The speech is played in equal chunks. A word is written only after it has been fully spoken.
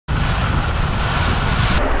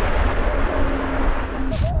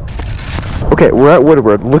Okay, we're at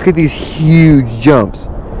Woodward. Look at these huge jumps.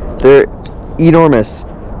 They're enormous.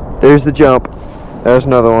 There's the jump. There's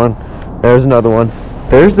another one. There's another one.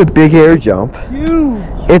 There's the big air jump. Huge.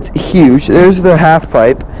 It's huge. There's the half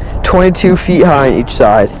pipe. 22 feet high on each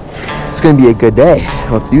side. It's going to be a good day.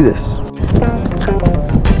 Let's do this.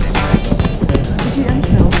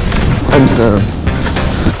 I'm so.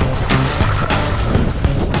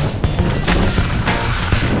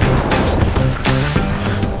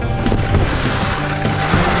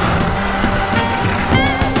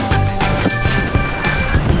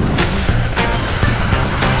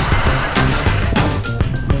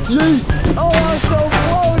 Oh, I'm so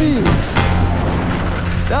floaty!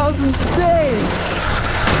 That was insane!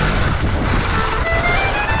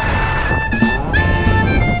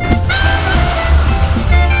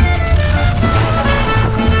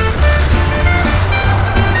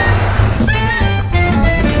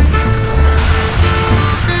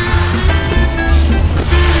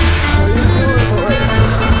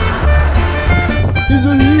 He's a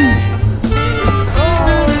huge!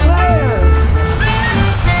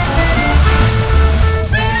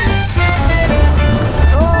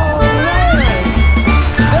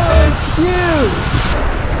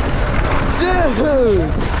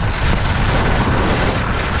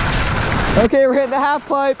 Okay, we're hitting the half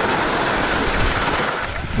pipe. This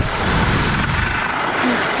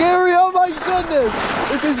is scary, oh my goodness!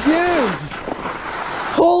 This is huge!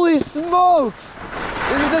 Holy smokes!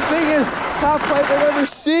 This is the biggest half pipe I've ever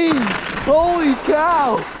seen! Holy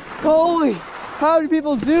cow! Holy, how do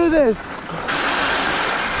people do this?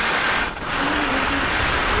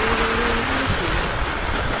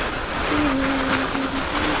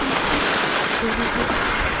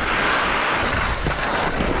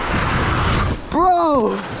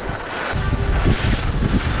 Bro!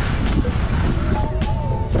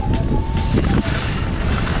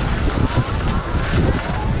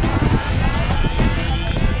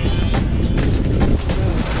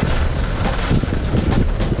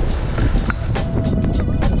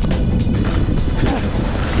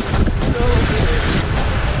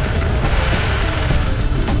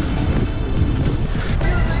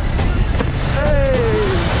 Hey!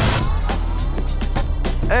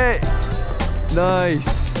 Hey! Nice.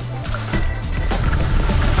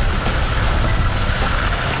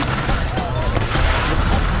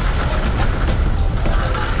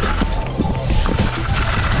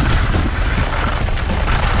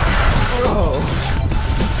 Bro.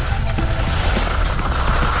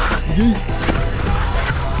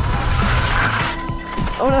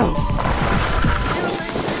 Oh no.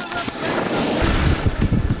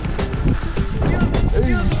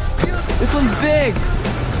 This one's big.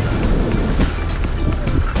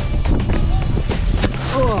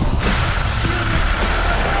 Oh.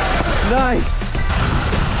 Nice.